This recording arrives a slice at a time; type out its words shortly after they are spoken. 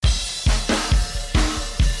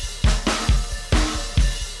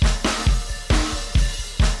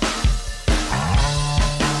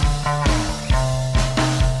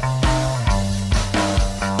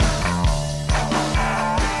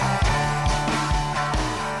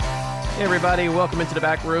Hey everybody, welcome into the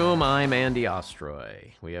back room. I'm Andy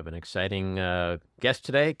Ostroy. We have an exciting guest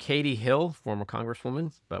today, Katie Hill, former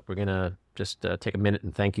Congresswoman, but we're going to just take a minute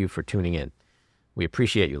and thank you for tuning in. We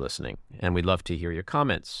appreciate you listening, and we'd love to hear your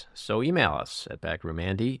comments. So email us at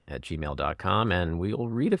backroomandy@gmail.com, and we'll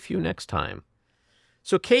read a few next time.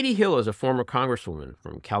 So Katie Hill is a former Congresswoman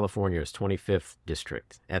from California's 25th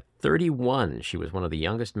District. At 31, she was one of the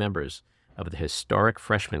youngest members of the historic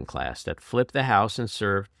freshman class that flipped the House and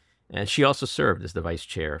served. And she also served as the vice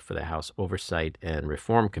chair for the House Oversight and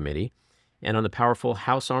Reform Committee and on the powerful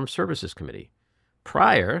House Armed Services Committee.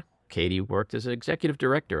 Prior, Katie worked as executive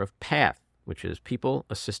director of PATH, which is People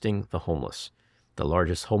Assisting the Homeless, the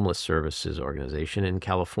largest homeless services organization in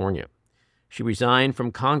California. She resigned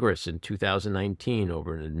from Congress in 2019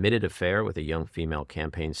 over an admitted affair with a young female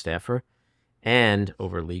campaign staffer and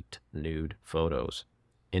over leaked nude photos.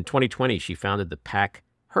 In 2020, she founded the PAC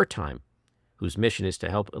Her Time, whose mission is to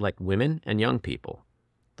help elect women and young people,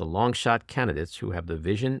 the long-shot candidates who have the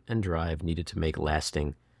vision and drive needed to make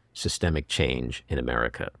lasting systemic change in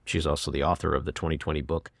America. She's also the author of the 2020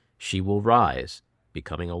 book, She Will Rise,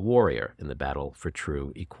 Becoming a Warrior in the Battle for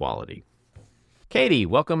True Equality. Katie,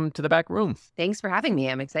 welcome to the back room. Thanks for having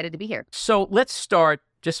me. I'm excited to be here. So let's start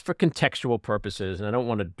just for contextual purposes, and I don't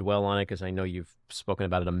want to dwell on it because I know you've spoken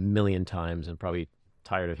about it a million times and probably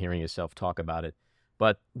tired of hearing yourself talk about it.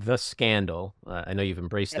 But the scandal, I know you've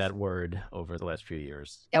embraced that word over the last few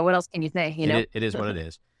years. Yeah, what else can you say? It is what it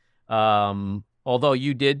is. Although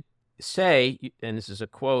you did say, and this is a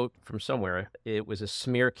quote from somewhere, it was a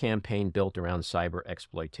smear campaign built around cyber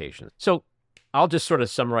exploitation. So I'll just sort of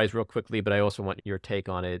summarize real quickly, but I also want your take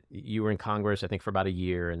on it. You were in Congress, I think, for about a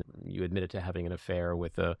year, and you admitted to having an affair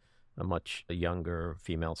with a much younger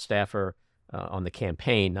female staffer on the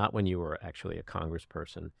campaign, not when you were actually a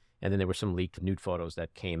congressperson. And then there were some leaked nude photos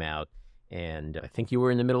that came out. And I think you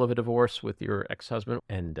were in the middle of a divorce with your ex-husband.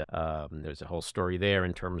 And there's a whole story there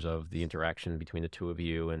in terms of the interaction between the two of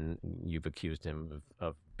you. And you've accused him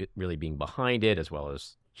of really being behind it, as well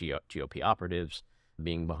as GOP operatives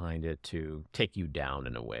being behind it to take you down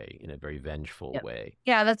in a way, in a very vengeful way.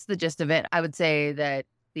 Yeah, that's the gist of it. I would say that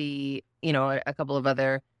a couple of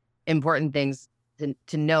other important things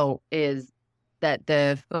to note is that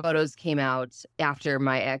the photos came out after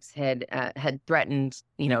my ex had threatened,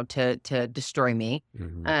 to destroy me.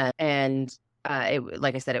 Mm-hmm.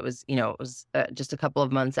 Like I said, it was just a couple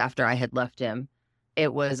of months after I had left him.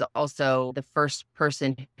 It was also the first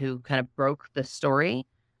person who kind of broke the story,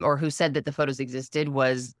 or who said that the photos existed,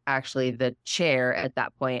 was actually the chair at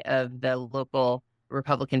that point of the local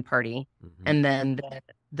Republican Party. Mm-hmm. And then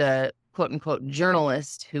the quote unquote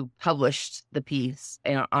journalist who published the piece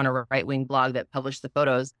on a right-wing blog that published the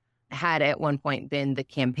photos had at one point been the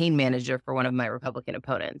campaign manager for one of my Republican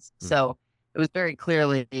opponents. Mm-hmm. So it was very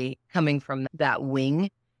clearly coming from that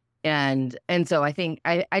wing. And so I think,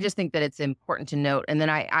 I just think that it's important to note. And then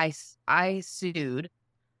I sued,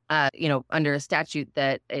 under a statute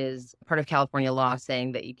that is part of California law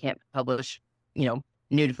saying that you can't publish,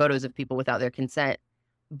 nude photos of people without their consent.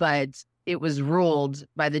 But it was ruled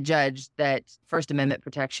by the judge that First Amendment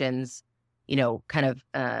protections, kind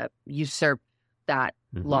of usurp that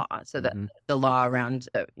mm-hmm. law. So that mm-hmm. the law around,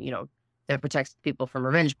 that protects people from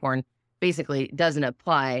revenge porn basically doesn't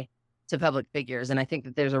apply to public figures. And I think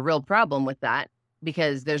that there's a real problem with that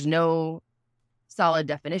because there's no solid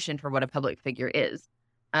definition for what a public figure is.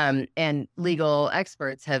 And legal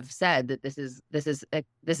experts have said that this is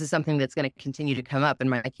something that's going to continue to come up. And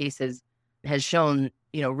my case has shown,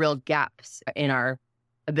 real gaps in our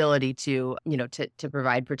ability to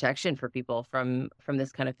provide protection for people from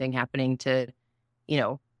this kind of thing happening to,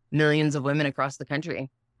 millions of women across the country.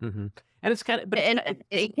 Mm-hmm. And it's kind of, and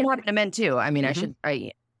it can happen to men too. I mean, mm-hmm.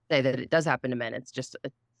 I say that it does happen to men. It's just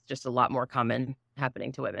a lot more common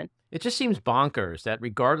happening to women. It just seems bonkers that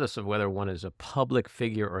regardless of whether one is a public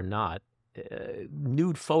figure or not,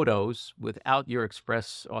 nude photos without your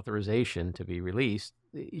express authorization to be released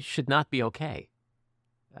should not be okay.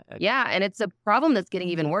 Yeah, and it's a problem that's getting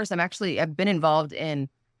even worse. I've been involved in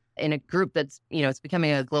a group that's, it's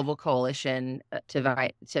becoming a global coalition to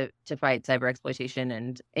fight cyber exploitation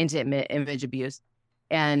and intimate image abuse.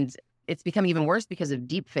 And it's become even worse because of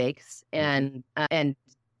deep fakes. And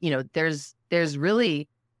there's really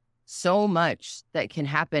so much that can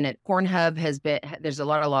happen. At Pornhub there's a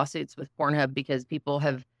lot of lawsuits with Pornhub because people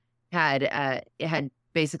have had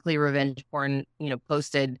basically revenge porn,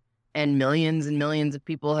 posted, and millions of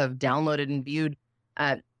people have downloaded and viewed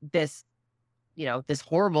this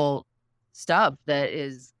horrible stuff that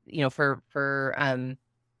is,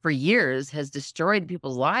 for years has destroyed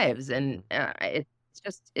people's lives. And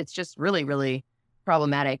it's just really, really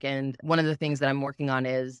problematic. And one of the things that I'm working on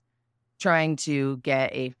is trying to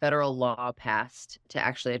get a federal law passed to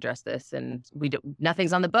actually address this. And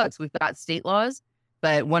nothing's on the books. We've got state laws,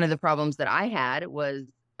 but one of the problems that I had was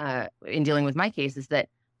in dealing with my case is that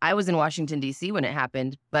I was in Washington, D.C. when it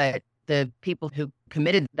happened, but the people who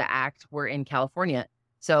committed the act were in California.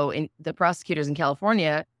 So the prosecutors in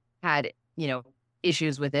California had,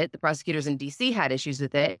 issues with it. The prosecutors in D.C. had issues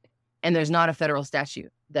with it. And there's not a federal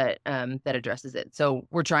statute that addresses it. So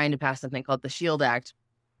we're trying to pass something called the SHIELD Act,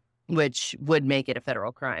 which would make it a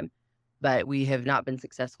federal crime. But we have not been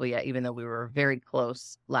successful yet, even though we were very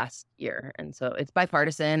close last year. And so it's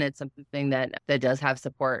bipartisan. It's something that does have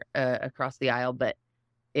support across the aisle, but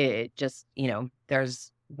it just,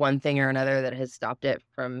 there's one thing or another that has stopped it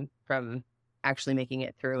from actually making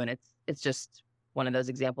it through. And it's just one of those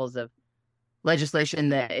examples of legislation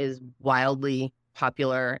that is wildly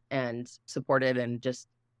popular and supported and just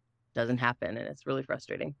doesn't happen. And it's really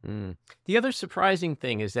frustrating. The other surprising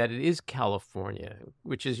thing is that it is California,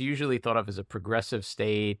 which is usually thought of as a progressive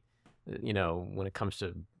state, when it comes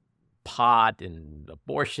to pot and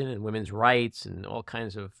abortion and women's rights and all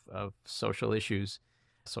kinds of social issues,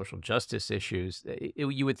 social justice issues.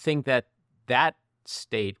 You would think that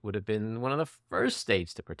state would have been one of the first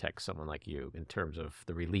states to protect someone like you in terms of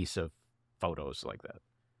the release of photos like that.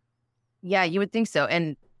 Yeah, you would think so.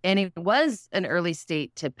 And it was an early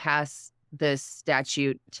state to pass this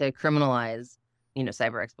statute to criminalize,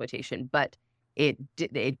 cyber exploitation. But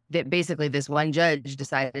basically this one judge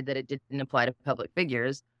decided that it didn't apply to public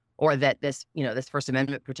figures, or that this First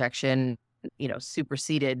Amendment protection,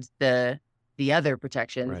 superseded the other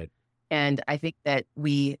protections. Right. And I think that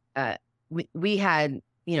we had,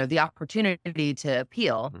 the opportunity to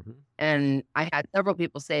appeal. Mm-hmm. And I had several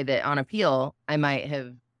people say that on appeal, I might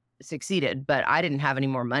have succeeded, but I didn't have any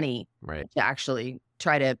more money to actually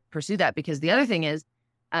try to pursue that. Because the other thing is,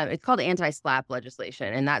 it's called anti-SLAPP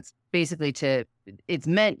legislation. And that's basically it's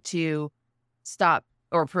meant to stop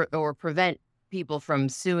or prevent people from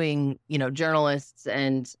suing, journalists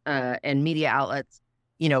and media outlets,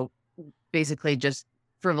 basically just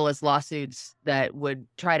frivolous lawsuits that would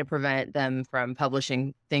try to prevent them from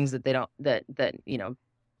publishing things that they don't, that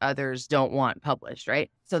others don't want published.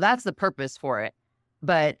 Right. So that's the purpose for it.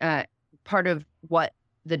 But part of what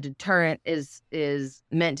the deterrent is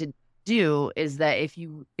meant to do is that if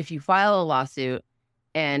you file a lawsuit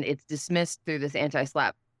and it's dismissed through this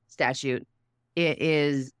anti-SLAPP statute, it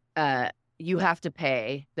is you have to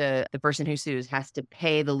pay, the person who sues has to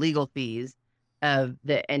pay the legal fees of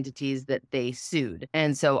the entities that they sued.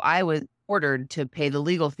 And so I was ordered to pay the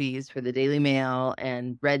legal fees for the Daily Mail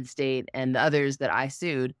and Red State and the others that I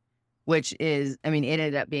sued, which is, it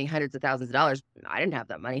ended up being hundreds of thousands of dollars. I didn't have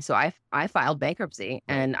that money. So I filed bankruptcy,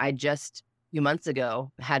 and I just a few months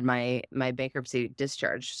ago had my bankruptcy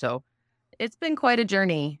discharged. So it's been quite a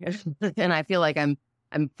journey. And I feel like I'm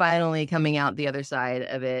finally coming out the other side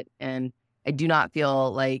of it. And I do not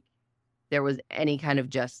feel like there was any kind of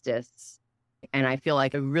justice. And I feel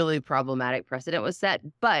like a really problematic precedent was set.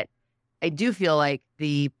 But I do feel like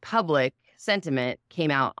the public sentiment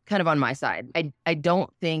came out kind of on my side. I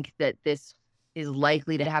don't think that this is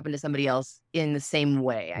likely to happen to somebody else in the same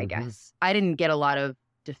way, I guess. I didn't get a lot of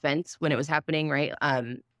defense when it was happening, right?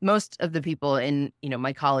 Most of the people in,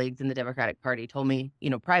 my colleagues in the Democratic Party told me,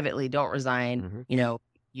 privately, don't resign. You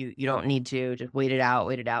don't need to, just wait it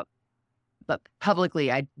out. But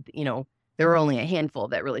publicly, there were only a handful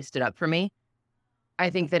that really stood up for me. I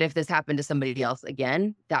think that if this happened to somebody else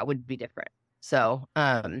again, that would be different. So,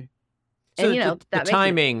 the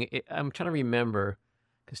timing, I'm trying to remember,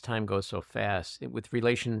 because time goes so fast, with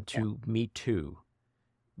relation to Me Too.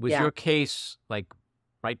 Was your case like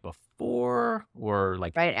right before or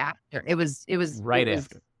like right after? It was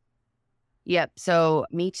after. Yep. So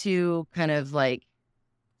Me Too kind of like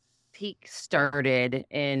peak started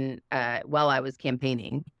in while I was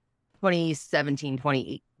campaigning. 2017,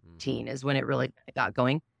 2018 is when it really got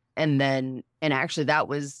going. And actually that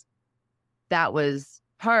was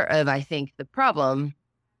part of, I think, the problem,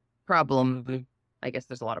 I guess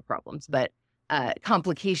there's a lot of problems, but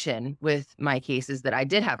complication with my case is that I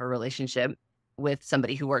did have a relationship with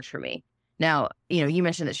somebody who worked for me. Now, you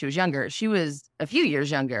mentioned that she was younger. She was a few years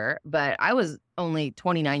younger, but I was only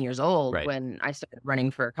 29 years old when I started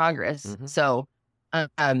running for Congress. So,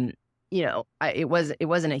 it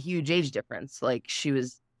wasn't a huge age difference. Like she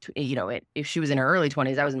was, if she was in her early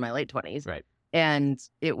 20s, I was in my late 20s. Right. And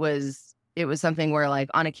it was something where, like,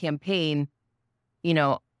 on a campaign,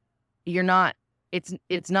 you're not,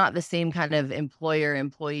 it's not the same kind of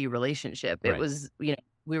employer-employee relationship. It was,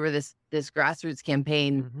 we were this grassroots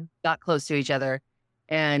campaign, got close to each other,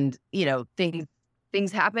 and, things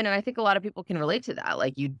things happen, and I think a lot of people can relate to that.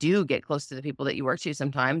 Like, you do get close to the people that you work to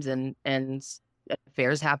sometimes, and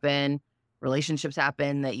affairs happen, relationships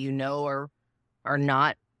happen that are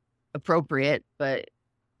not appropriate, but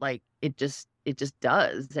like it just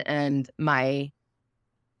does. And I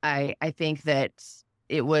think that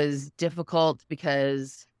it was difficult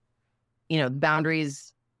because,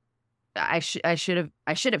 boundaries. I should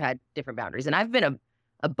have had different boundaries, and I've been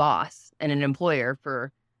a boss and an employer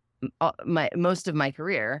for most of my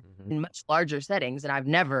career in much larger settings, and I've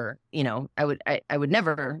never, I would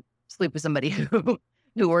never sleep with somebody who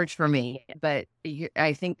worked for me. But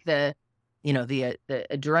I think the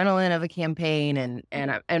adrenaline of a campaign, and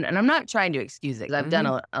I'm not trying to excuse it, 'cause I've done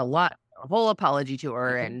a whole apology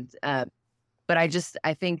tour, and but I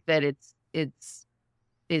think that it's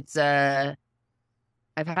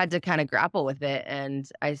I've had to kind of grapple with it,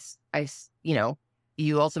 and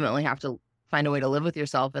you ultimately have to find a way to live with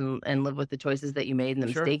yourself and live with the choices that you made and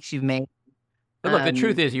the Sure. mistakes you've made. But look, the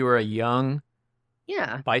truth is you were a young,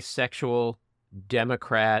 Yeah. bisexual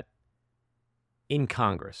Democrat in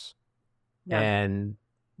Congress. Yeah. And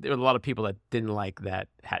there were a lot of people that didn't like that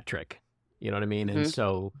hat trick. You know what I mean? And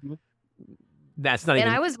so that's not And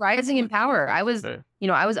even... I was rising in power. I was, Sure.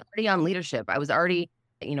 I was already on leadership. I was already,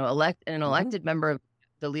 an elected member of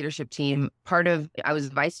the leadership team. I was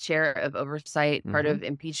vice chair of oversight, part of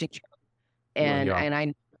impeaching Trump. And you are.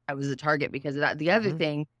 and I was a target because of that. The other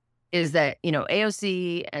thing is that,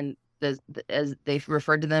 AOC and as they've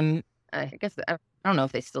referred to them, I guess I don't know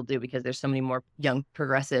if they still do, because there's so many more young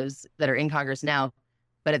progressives that are in Congress now.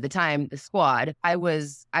 But at the time, the squad, I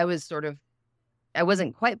wasn't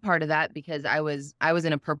quite part of that, because I was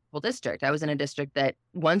in a purple district. I was in a district that,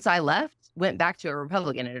 once I left, went back to a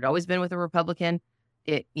Republican. It had always been with a Republican.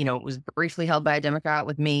 It was briefly held by a Democrat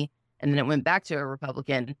with me, and then it went back to a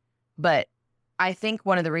Republican. But I think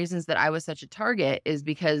one of the reasons that I was such a target is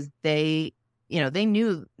because they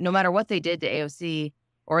knew no matter what they did to AOC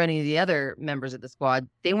or any of the other members of the squad,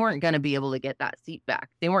 they weren't going to be able to get that seat back.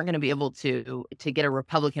 They weren't going to be able to get a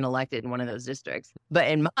Republican elected in one of those districts. But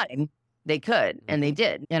in mine, they could, and they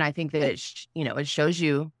did. And I think that it shows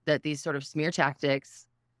you that these sort of smear tactics,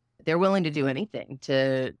 they're willing to do anything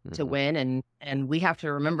to win. And we have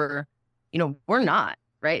to remember, we're not,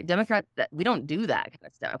 right? Democrats, that we don't do that kind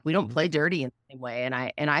of stuff. We don't play dirty in the same way.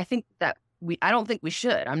 And I think that I don't think we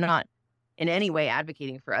should. I'm not in any way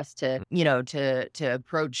advocating for us to, to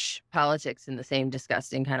approach politics in the same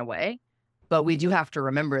disgusting kind of way. But we do have to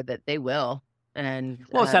remember that they will. And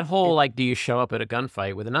well, it's that whole, like, do you show up at a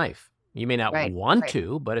gunfight with a knife? You may not want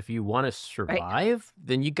to, but if you want to survive,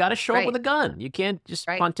 then you got to show up with a gun. You can't just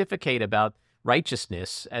pontificate about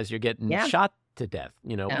righteousness as you're getting shot to death.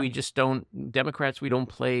 We just don't, Democrats, we don't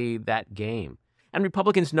play that game. And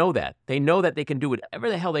Republicans know that. They know that they can do whatever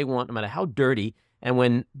the hell they want, no matter how dirty. And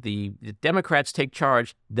when the Democrats take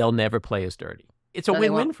charge, they'll never play as dirty. It's a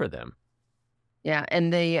win-win for them. Yeah.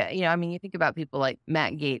 And you think about people like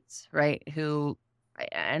Matt Gaetz, right? Who,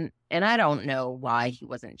 and I don't know why he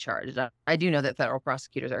wasn't charged. I do know that federal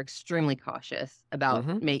prosecutors are extremely cautious about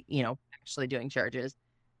actually doing charges.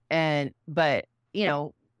 But he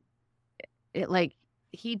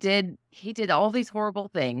did all these horrible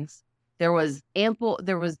things. There was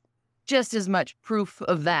just as much proof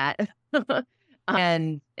of that.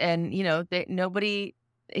 and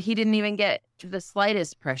he didn't even get the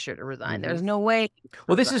slightest pressure to resign. There's no way.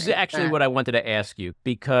 Well, this is actually what I wanted to ask you,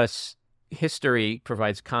 because history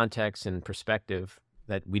provides context and perspective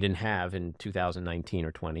that we didn't have in 2019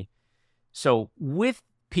 or 20. So with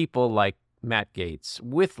people like Matt Gaetz,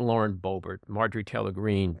 with Lauren Boebert, Marjorie Taylor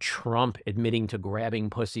Greene, Trump admitting to grabbing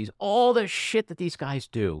pussies, all the shit that these guys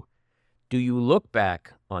do you look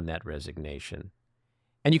back on that resignation?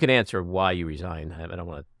 And you can answer why you resigned. I don't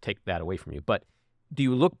want to take that away from you. But do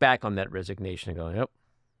you look back on that resignation and go, yep,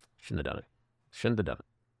 shouldn't have done it?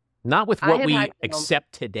 Not with what we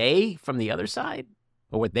accept today from the other side,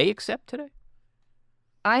 or what they accept today.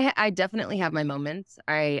 I definitely have my moments.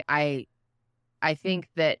 I think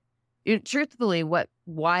that, truthfully,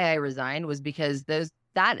 why I resigned was because those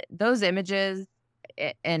images,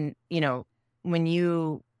 and when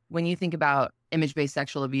you think about image-based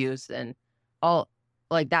sexual abuse and all,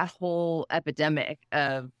 like, that whole epidemic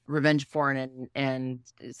of revenge porn and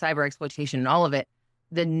cyber exploitation and all of it,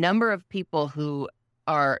 the number of people who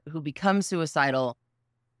become suicidal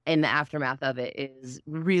in the aftermath of it is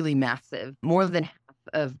really massive. More than half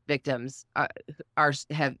of victims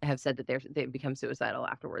have said that they've become suicidal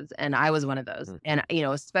afterwards, and I was one of those. And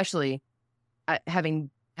especially having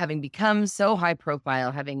become so high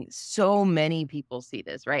profile, having so many people see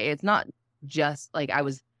this, right? It's not just like I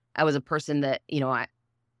was a person that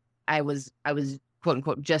I was quote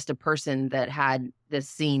unquote, just a person that had this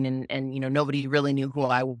scene and, nobody really knew who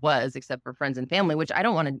I was except for friends and family, which I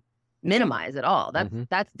don't want to minimize at all.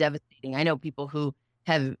 That's devastating. I know people who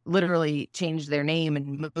have literally changed their name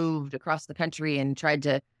and moved across the country and tried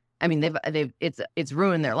to, I mean, it's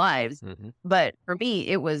ruined their lives. But for me,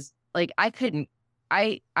 it was like, I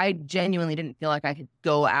genuinely didn't feel like I could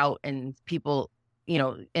go out and people,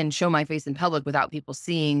 and show my face in public without people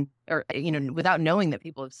seeing or, without knowing that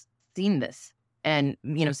people have seen this and,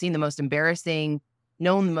 seen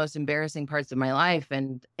known the most embarrassing parts of my life.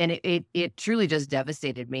 And it truly just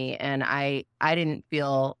devastated me. And I didn't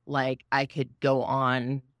feel like I could go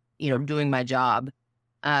on, doing my job.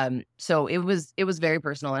 So it was very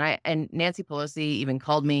personal. And Nancy Pelosi even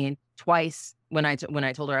called me twice when I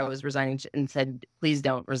told her I was resigning and said, please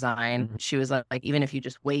don't resign. She was like, even if you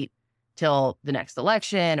just wait till the next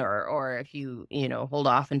election or if you, hold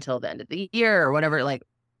off until the end of the year or whatever, like,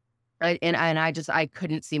 right. And I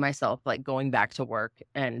couldn't see myself like going back to work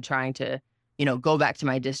and trying to, go back to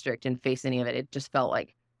my district and face any of it. It just felt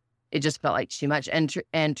like too much.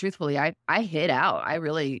 And truthfully, I hid out. I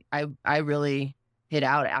really hid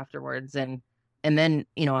out afterwards. And then,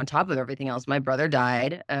 on top of everything else, my brother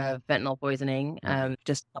died of fentanyl poisoning,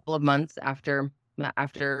 just a couple of months after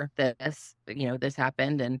this, this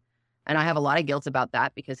happened. And I have a lot of guilt about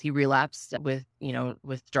that because he relapsed with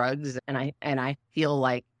drugs. And I feel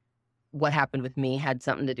like what happened with me had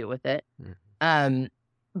something to do with it.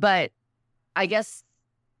 But I guess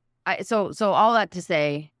so all that to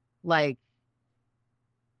say, like,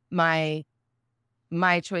 my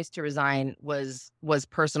choice to resign was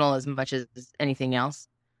personal as much as anything else,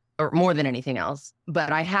 or more than anything else.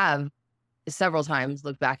 But I have several times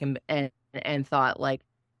looked back and thought, like,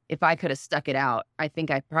 if I could have stuck it out, I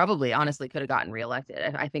think I probably honestly could have gotten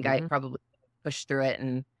reelected. I think I probably pushed through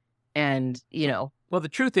it and Well, the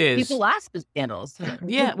truth is, people laugh at scandals.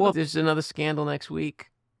 Yeah, well, there's another scandal next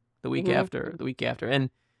week, the week after, and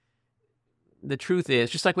the truth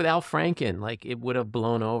is, just like with Al Franken, like it would have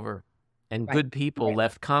blown over, and good people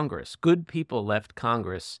left Congress. Good people left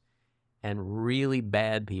Congress, and really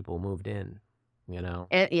bad people moved in.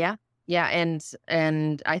 And,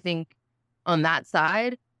 and I think on that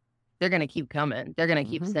side, they're going to keep coming. They're going to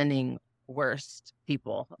keep sending worst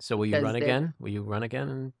people. So will you run again? Will you run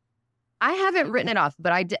again? I haven't written it off,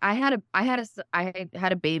 but I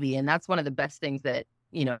had a baby, and that's one of the best things that,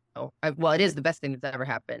 it is the best thing that's ever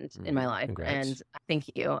happened in my life. Congrats. And thank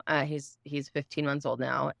you. He's 15 months old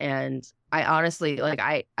now. And I honestly, like,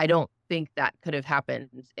 I don't think that could have happened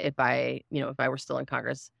if I were still in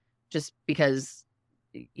Congress, just because,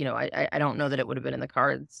 I don't know that it would have been in the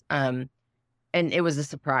cards. And it was a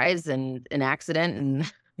surprise and an accident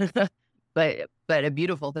and, but a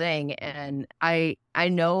beautiful thing. And I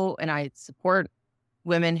know, and I support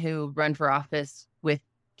women who run for office with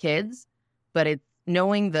kids, but it's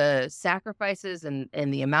knowing the sacrifices and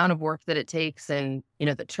the amount of work that it takes and,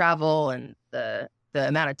 the travel and the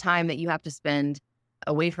amount of time that you have to spend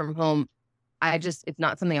away from home. It's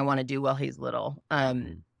not something I want to do while he's little.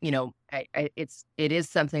 It is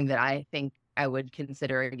something that I think I would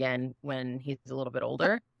consider again when he's a little bit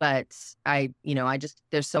older, but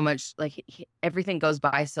there's so much, like, everything goes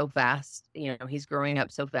by so fast. He's growing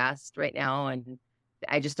up so fast right now, and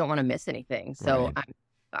I just don't want to miss anything. So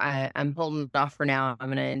I'm holding it off for now. I'm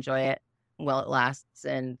going to enjoy it while it lasts,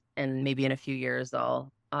 and maybe in a few years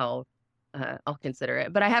I'll consider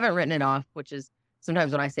it. But I haven't written it off, which is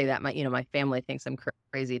sometimes when I say that, my family thinks I'm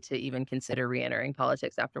crazy to even consider re-entering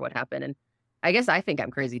politics after what happened. And I guess I think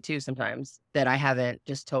I'm crazy too sometimes that I haven't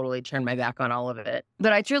just totally turned my back on all of it.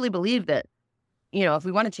 But I truly believe that, if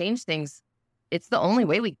we want to change things, it's the only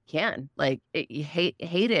way we can. Like, you hate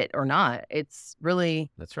it or not. It's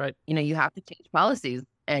really, that's right. You have to change policies,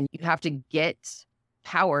 and you have to get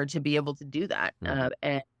power to be able to do that.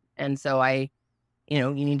 And so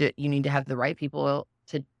you need to have the right people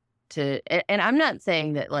to, and I'm not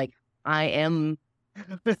saying that, like, I am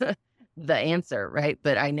the answer, right?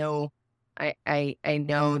 But I know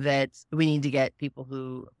that we need to get people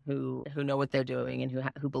who know what they're doing and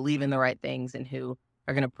who believe in the right things and who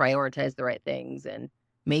are going to prioritize the right things. And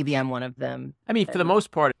maybe I'm one of them. I mean, for the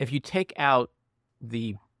most part, if you take out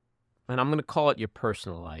and I'm going to call it your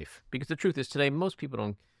personal life, because the truth is today, most people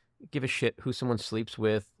don't give a shit who someone sleeps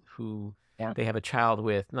with, who they have a child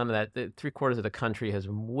with, none of that. 3/4 of the country has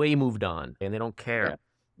way moved on, and they don't care.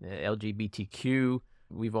 LGBTQ,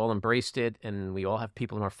 we've all embraced it, and we all have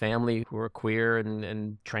people in our family who are queer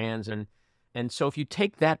and trans. And so if you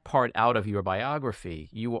take that part out of your biography,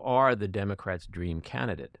 you are the Democrats' dream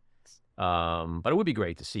candidate. But it would be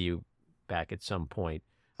great to see you back at some point.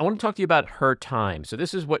 I want to talk to you about Her Time. So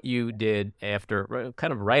this is what you did after,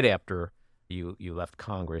 kind of right after you left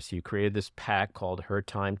Congress. You created this PAC called Her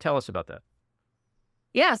Time. Tell us about that.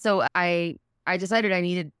 Yeah, so I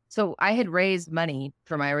decided so I had raised money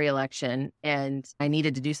for my reelection and I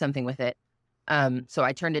needed to do something with it. So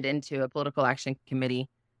I turned it into a political action committee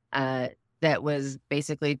that was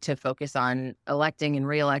basically to focus on electing and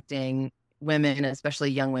reelecting women, especially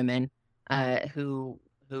young women, who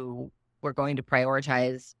were going to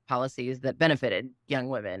prioritize policies that benefited young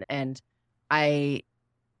women. And I,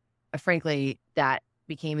 frankly, that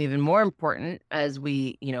became even more important as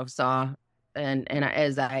we, saw and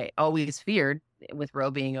as I always feared with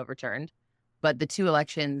Roe being overturned. But the two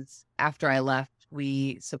elections after I left,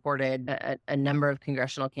 we supported a number of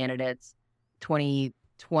congressional candidates. The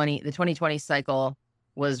 2020 cycle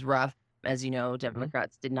was rough. As you know,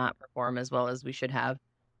 Democrats did not perform as well as we should have.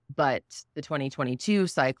 But the 2022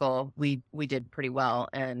 cycle, we did pretty well.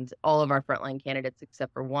 And all of our frontline candidates,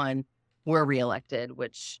 except for one, were reelected,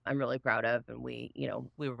 which I'm really proud of. And we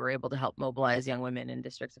were able to help mobilize young women in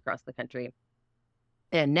districts across the country.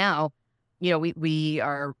 And now, we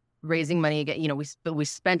are raising money again. We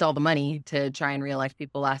spent all the money to try and reelect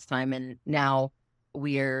people last time. And now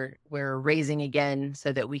we're raising again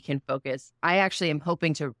so that we can focus. I actually am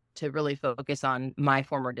hoping to really focus on my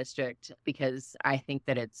former district, because I think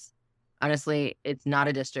that it's not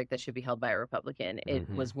a district that should be held by a Republican. It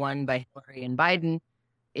was won by Hillary and Biden.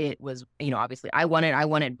 It was, obviously I won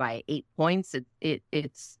it by 8 points. And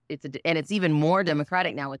it's even more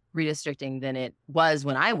Democratic now with redistricting than it was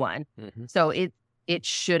when I won. So it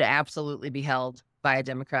should absolutely be held by a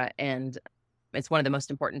Democrat. And it's one of the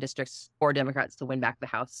most important districts for Democrats to win back the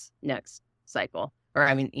House next cycle,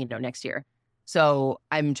 next year. So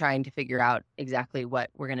I'm trying to figure out exactly what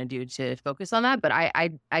we're going to do to focus on that. But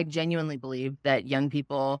I genuinely believe that young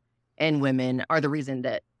people and women are the reason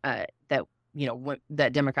that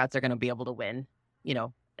that Democrats are going to be able to win,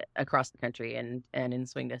 across the country and in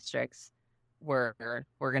swing districts. We're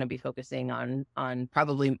going to be focusing on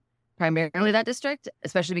primarily that district,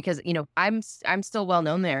 especially because I'm still well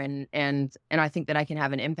known there, and I think that I can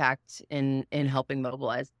have an impact in helping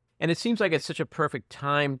mobilize. And it seems like it's such a perfect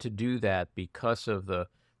time to do that because of the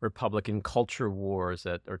Republican culture wars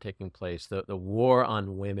that are taking place, the war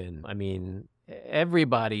on women. I mean,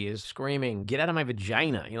 everybody is screaming, "Get out of my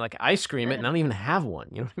vagina!" Like I scream it, and I don't even have one.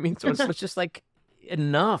 You know what I mean? So it's just like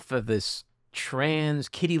enough of this trans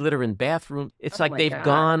kitty litter in bathroom. It's like they've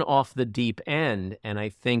gone off the deep end, and I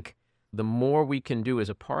think the more we can do as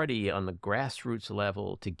a party on the grassroots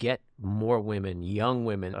level to get more women, young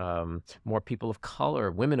women, more people of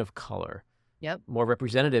color, women of color, more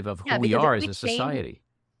representative of who we are as a society.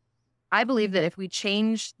 I believe that if we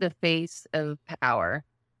change the face of power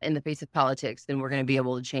in the face of politics, then we're going to be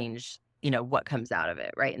able to change, what comes out of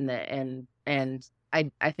it, right? And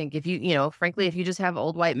I think if frankly, if you just have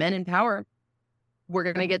old white men in power, we're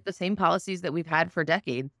going to get the same policies that we've had for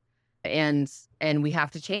decades. And we have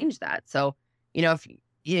to change that. So, if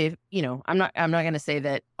I'm not going to say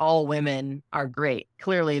that all women are great.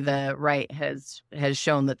 Clearly, the right has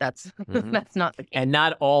shown that that's that's not the case. And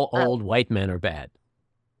not all old white men are bad.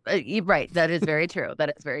 Right. That is very true.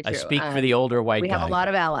 That is very true. I speak for the older white guy. We have a lot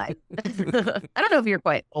of allies. I don't know if you're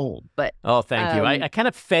quite old, but oh, thank you. I kind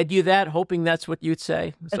of fed you that, hoping that's what you'd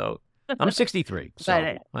say. So I'm 63.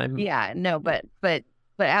 So but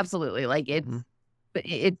absolutely, like it's. But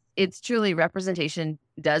it's truly, representation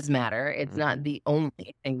does matter. It's not the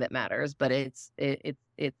only thing that matters, but it's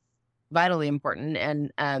vitally important. And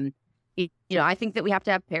I think that we have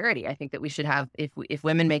to have parity. I think that we should have, if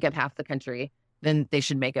women make up half the country, then they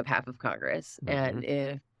should make up half of Congress. And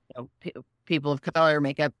if people of color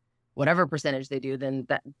make up whatever percentage they do, then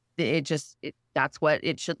that's what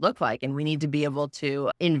it should look like. And we need to be able to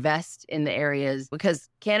invest in the areas, because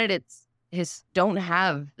candidates don't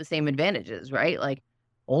have the same advantages, right? Like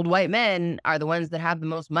old white men are the ones that have the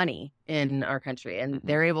most money in our country, and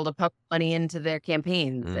they're able to pump money into their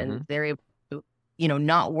campaigns, and they're able to,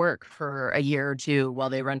 not work for a year or two while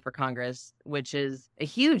they run for Congress, which is a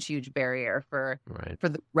huge, huge barrier for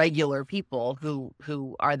the regular people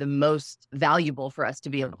who are the most valuable for us to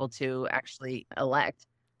be able to actually elect.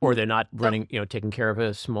 Or they're not running, taking care of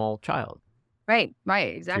a small child. Right,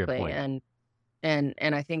 exactly. And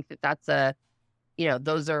I think that that's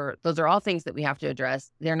those are all things that we have to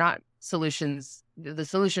address. They're not solutions. The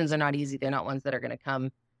solutions are not easy. They're not ones that are going to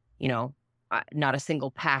come, not a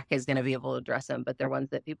single PAC is going to be able to address them, but they're ones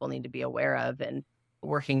that people need to be aware of and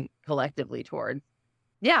working collectively towards.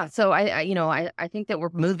 Yeah. So I think that we're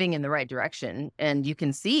moving in the right direction, and you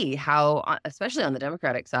can see how, especially on the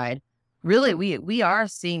Democratic side, really we are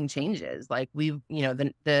seeing changes. Like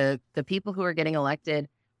the people who are getting elected,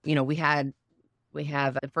 we have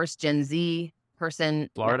the first Gen Z person.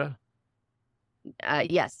 Florida?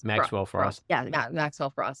 Yes. Maxwell Frost. Yeah. Maxwell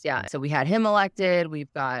Frost. Yeah. So we had him elected.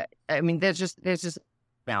 We've got, I mean, there's just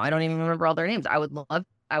now I don't even remember all their names. I would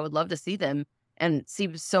love to see them and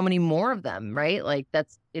see so many more of them. Right. Like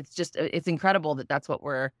it's incredible that's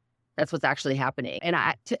what's actually happening. And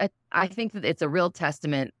I think that it's a real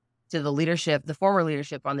testament to the former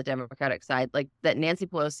leadership on the Democratic side, like that Nancy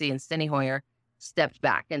Pelosi and Steny Hoyer stepped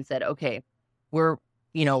back and said, okay, we're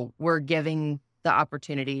giving the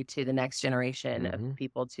opportunity to the next generation of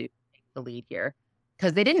people to take the lead here,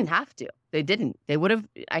 because they didn't have to. They didn't. They would have.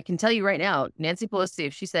 I can tell you right now, Nancy Pelosi,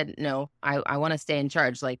 if she said no, I want to stay in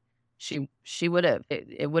charge, like she would have.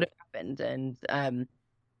 It would have happened, and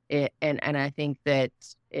I think that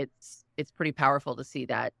it's pretty powerful to see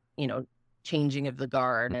that changing of the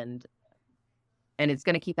guard, and it's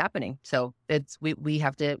going to keep happening. So we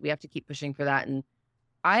have to keep pushing for that, and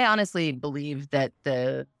I honestly believe that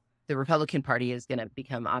the Republican Party is going to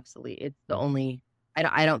become obsolete. It's the only.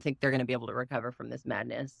 I don't think they're going to be able to recover from this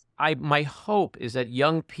madness. My hope is that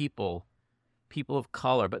young people of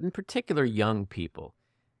color, but in particular young people,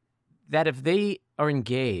 that if they are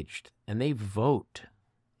engaged and they vote,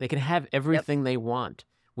 they can have everything they want.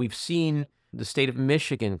 We've seen the state of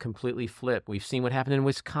Michigan completely flip. We've seen what happened in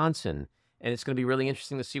Wisconsin, and it's going to be really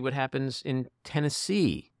interesting to see what happens in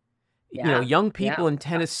Tennessee. Yeah. Young people in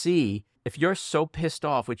Tennessee, if you're so pissed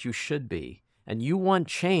off, which you should be, and you want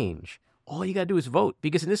change, all you got to do is vote.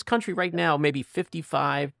 Because in this country right now, maybe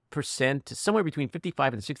 55%, somewhere between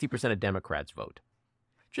 55 and 60% of Democrats vote.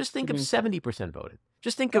 Just think of 70% voted.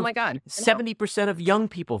 Just think of 70% of young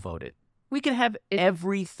people voted. We can have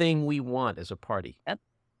everything we want as a party.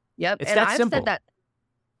 Yep. It's that simple. Said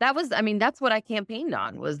that was, I mean, that's what I campaigned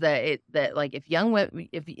on, was that like if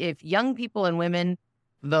young people and women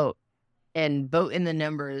vote in the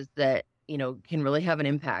numbers that can really have an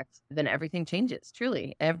impact, then everything changes.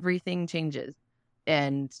 Truly, everything changes.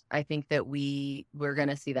 And I think that we're going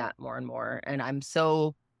to see that more and more. And I'm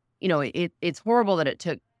so, it's horrible that it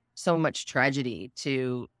took so much tragedy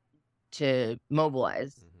to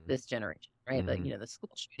mobilize this generation, right? Like, the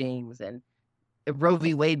school shootings and Roe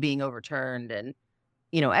v. Wade being overturned and,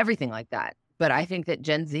 everything like that. But I think that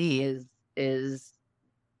Gen Z is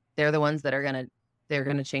they're the ones that are they're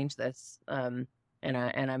going to change this. And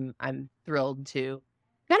I'm thrilled to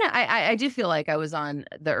kind of, I do feel like I was on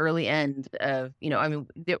the early end of,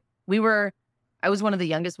 I was one of the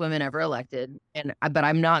youngest women ever elected, but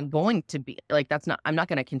I'm not going to be like, I'm not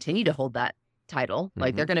going to continue to hold that title.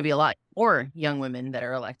 Like there are going to be a lot more young women that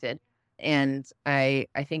are elected. And I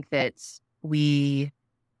think that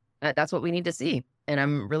that's what we need to see. And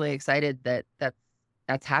I'm really excited that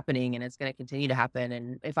that's happening, and it's going to continue to happen.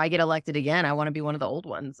 And if I get elected again, I want to be one of the old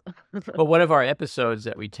ones. Well, one of our episodes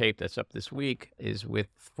that we taped that's up this week is with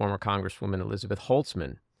former Congresswoman Elizabeth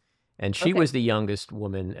Holtzman. And she was the youngest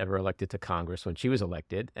woman ever elected to Congress when she was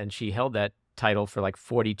elected. And she held that title for like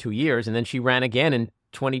 42 years. And then she ran again in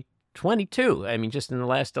 2022. I mean, just in the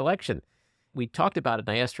last election. We talked about it,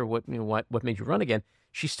 and I asked her what made you run again.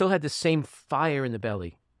 She still had the same fire in the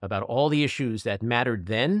belly about all the issues that mattered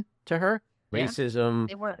then to her.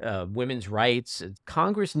 Racism, women's rights.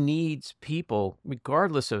 Congress needs people,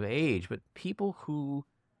 regardless of age, but people who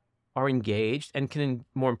are engaged and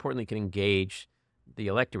more importantly, can engage the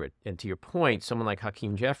electorate. And to your point, someone like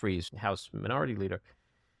Hakeem Jeffries, House Minority Leader,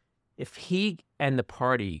 if he and the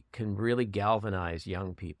party can really galvanize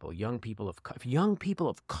young people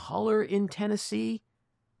of color in Tennessee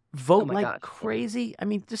vote crazy. I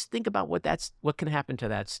mean, just think about what can happen to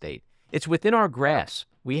that state. It's within our grasp.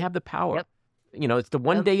 We have the power. Yep. It's the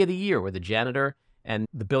one day of the year where the janitor and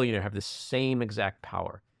the billionaire have the same exact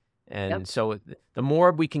power. And so the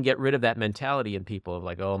more we can get rid of that mentality in people of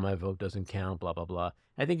like, oh, my vote doesn't count, blah, blah, blah.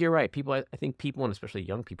 I think you're right. I think people, and especially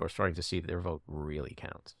young people, are starting to see that their vote really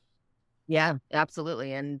counts. Yeah,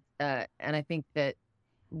 absolutely. And I think that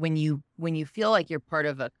when you feel like you're part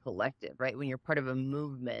of a collective, right? When you're part of a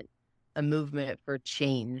movement for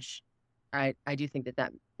change, I do think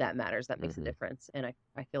that matters. That makes a difference. And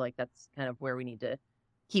I feel like that's kind of where we need to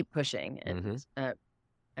keep pushing. And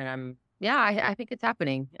I think it's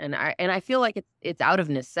happening. And I feel like it's out of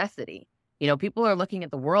necessity. People are looking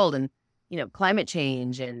at the world and, climate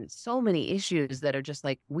change and so many issues that are just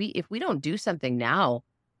like, if we don't do something now,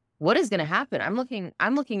 what is going to happen? I'm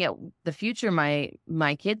looking at the future my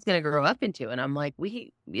kid's going to grow up into, and I'm like,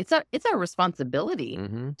 it's our responsibility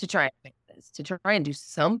to try and fix this, to try and do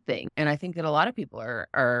something. And I think that a lot of people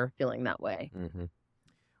are feeling that way.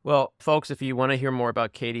 Well, folks, if you want to hear more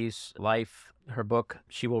about Katie's life, her book,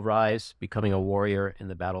 She Will Rise, Becoming a Warrior in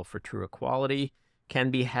the Battle for True Equality, can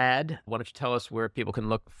be had. Why don't you tell us where people can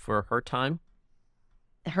look for her time?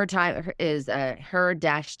 Her time is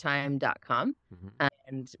her-time.com.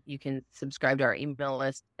 And you can subscribe to our email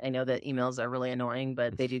list. I know that emails are really annoying,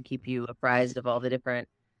 but they do keep you apprised of all the different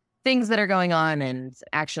things that are going on and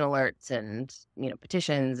action alerts and,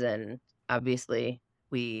 petitions. And obviously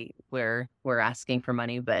we're asking for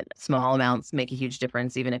money, but small amounts make a huge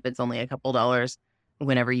difference, even if it's only a couple dollars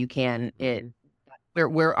whenever you can.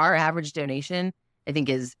 Where our average donation, I think,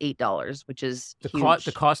 is $8, which is huge.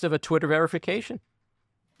 The cost of a Twitter verification.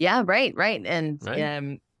 Yeah, right. And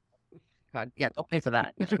God, yeah, don't pay for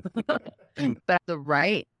that. But the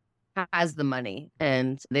right has the money,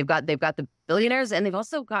 and they've got the billionaires, and they've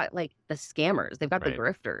also got like the scammers. They've got the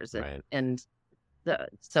grifters,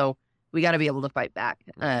 so we got to be able to fight back.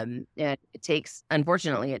 And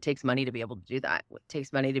unfortunately, it takes money to be able to do that. It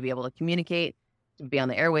takes money to be able to communicate, to be on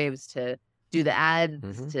the airwaves, to do the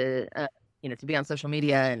ads, to be on social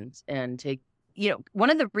media, and to, one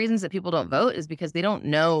of the reasons that people don't vote is because they don't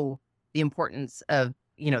know the importance of,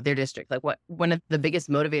 their district. Like one of the biggest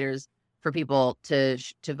motivators for people to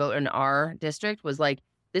vote in our district was like,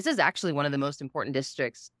 this is actually one of the most important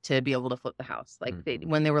districts to be able to flip the House. Like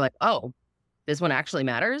when they were like, oh, this one actually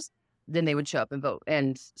matters, then they would show up and vote.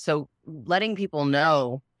 And so letting people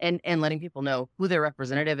know and letting people know who their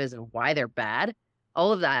representative is and why they're bad,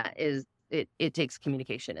 all of that it takes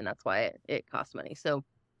communication, and that's why it costs money. So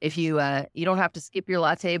if you don't have to skip your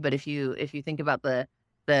latte, but if you think about the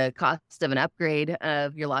cost of an upgrade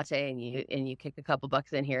of your latte and you kick a couple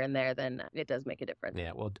bucks in here and there, then it does make a difference.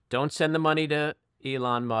 Yeah, well, don't send the money to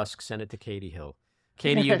Elon Musk. Send it to Katie Hill.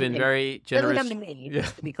 Katie, you've been very generous. Doesn't come to me,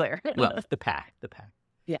 just to be clear. Well, the PAC.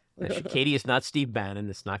 Yeah. Katie is not Steve Bannon.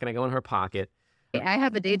 It's not going to go in her pocket. I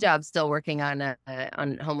have a day job still working on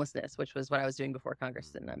homelessness, which was what I was doing before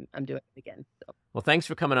Congress, and I'm doing it again. So. Well, thanks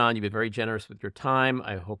for coming on. You've been very generous with your time.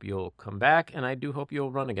 I hope you'll come back, and I do hope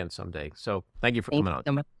you'll run again someday. So thank you for coming on.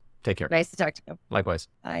 So much. Take care. Nice to talk to you. Likewise.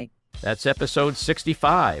 Bye. That's episode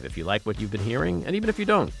 65. If you like what you've been hearing, and even if you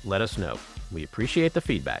don't, let us know. We appreciate the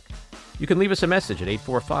feedback. You can leave us a message at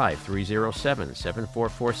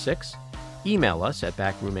 845-307-7446. Email us at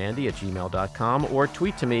backroomandy@gmail.com or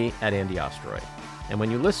tweet to me at Andy Ostroy. And when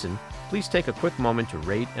you listen, please take a quick moment to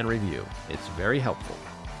rate and review. It's very helpful.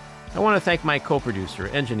 I want to thank my co-producer,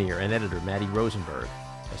 engineer, and editor, Maddie Rosenberg,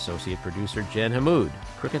 associate producer, Jen Hammoud,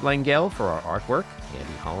 Cricket Langell for our artwork,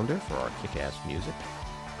 Andy Hollander for our kick-ass music,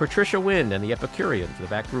 Patricia Wind and the Epicurean for the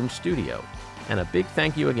Backroom Studio, and a big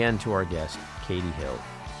thank you again to our guest, Katie Hill.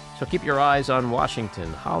 So keep your eyes on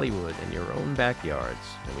Washington, Hollywood, and your own backyards,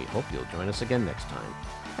 and we hope you'll join us again next time.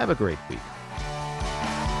 Have a great week.